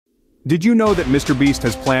Did you know that MrBeast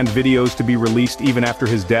has planned videos to be released even after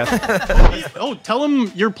his death? Oh, tell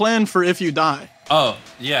him your plan for if you die. Oh,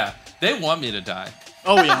 yeah. They want me to die.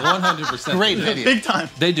 Oh, yeah. 100%. Great video. Big time.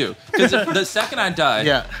 They do. Because the second I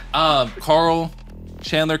die, Karl,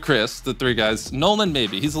 Chandler, Chris, the three guys, Nolan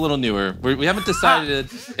maybe, he's a little newer. We haven't decided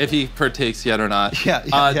if he partakes yet or not.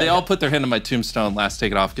 They all put their hand on my tombstone, last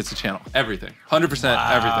take it off, gets the channel. Everything.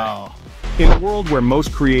 100% everything. In a world where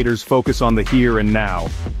most creators focus on the here and now,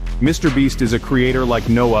 MrBeast is a creator like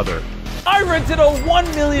no other. I rented a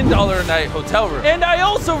 $1 million a night hotel room, and I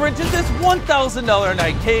also rented this $1,000 a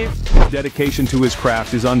night cave. His dedication to his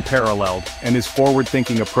craft is unparalleled, and his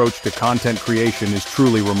forward-thinking approach to content creation is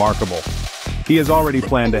truly remarkable. He has already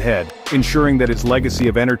planned ahead, ensuring that his legacy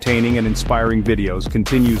of entertaining and inspiring videos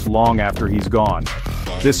continues long after he's gone.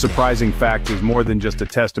 This surprising fact is more than just a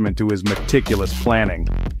testament to his meticulous planning.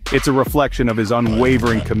 It's a reflection of his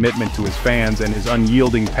unwavering commitment to his fans and his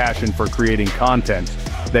unyielding passion for creating content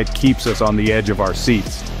that keeps us on the edge of our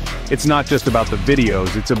seats. It's not just about the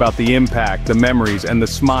videos, it's about the impact, the memories, and the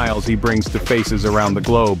smiles he brings to faces around the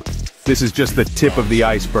globe. This is just the tip of the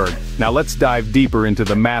iceberg. Now let's dive deeper into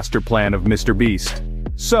the master plan of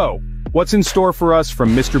MrBeast. So, what's in store for us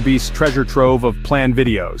from MrBeast's treasure trove of planned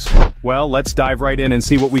videos? Well, let's dive right in and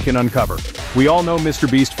see what we can uncover. We all know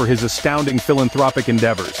MrBeast for his astounding philanthropic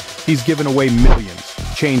endeavors. He's given away millions,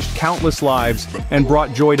 changed countless lives, and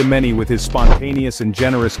brought joy to many with his spontaneous and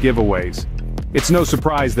generous giveaways. It's no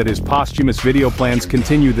surprise that his posthumous video plans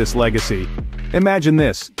continue this legacy. Imagine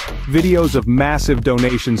this: videos of massive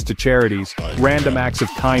donations to charities, random acts of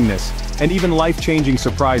kindness, and even life-changing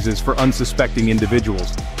surprises for unsuspecting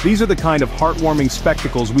individuals. These are the kind of heartwarming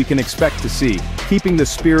spectacles we can expect to see, keeping the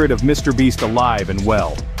spirit of MrBeast alive and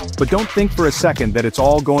well. But don't think for a second that it's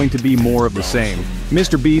all going to be more of the same.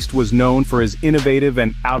 MrBeast was known for his innovative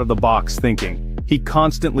and out-of-the-box thinking. He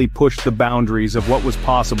constantly pushed the boundaries of what was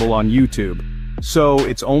possible on YouTube. So,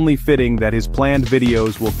 it's only fitting that his planned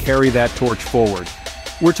videos will carry that torch forward.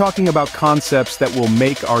 We're talking about concepts that will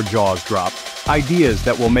make our jaws drop, ideas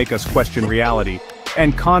that will make us question reality,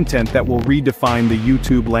 and content that will redefine the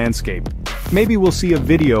YouTube landscape. Maybe we'll see a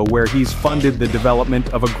video where he's funded the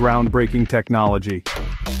development of a groundbreaking technology.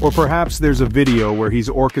 Or perhaps there's a video where he's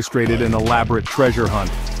orchestrated an elaborate treasure hunt,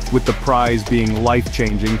 with the prize being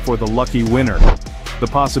life-changing for the lucky winner. The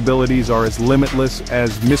possibilities are as limitless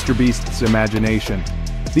as MrBeast's imagination.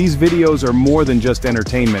 These videos are more than just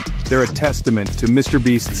entertainment, they're a testament to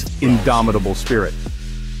MrBeast's indomitable spirit.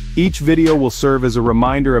 Each video will serve as a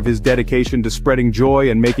reminder of his dedication to spreading joy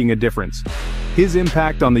and making a difference. His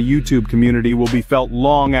impact on the YouTube community will be felt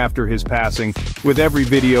long after his passing, with every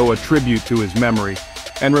video a tribute to his memory.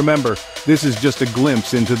 And remember, this is just a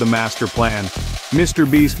glimpse into the master plan.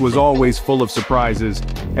 MrBeast was always full of surprises,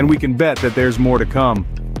 and we can bet that there's more to come.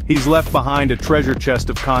 He's left behind a treasure chest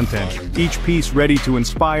of content, each piece ready to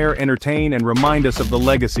inspire, entertain, and remind us of the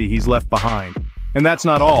legacy he's left behind. And that's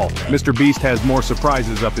not all. MrBeast has more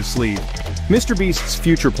surprises up his sleeve. MrBeast's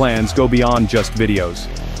future plans go beyond just videos.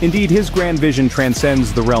 Indeed, his grand vision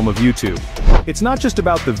transcends the realm of YouTube. It's not just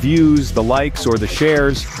about the views, the likes, or the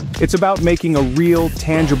shares. It's about making a real,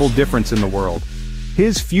 tangible difference in the world.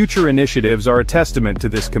 His future initiatives are a testament to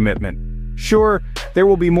this commitment. Sure, there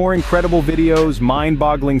will be more incredible videos,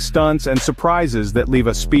 mind-boggling stunts, and surprises that leave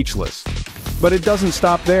us speechless. But it doesn't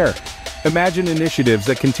stop there. Imagine initiatives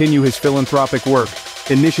that continue his philanthropic work,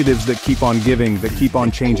 initiatives that keep on giving, that keep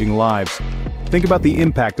on changing lives. Think about the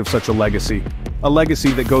impact of such a legacy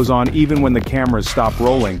that goes on even when the cameras stop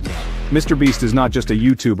rolling. MrBeast is not just a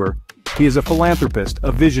YouTuber, he is a philanthropist,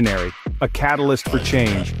 a visionary, a catalyst for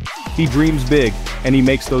change. He dreams big, and he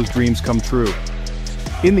makes those dreams come true.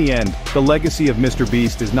 In the end, the legacy of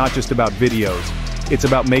MrBeast is not just about videos, it's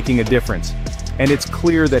about making a difference. And it's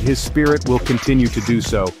clear that his spirit will continue to do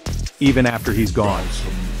so, even after he's gone.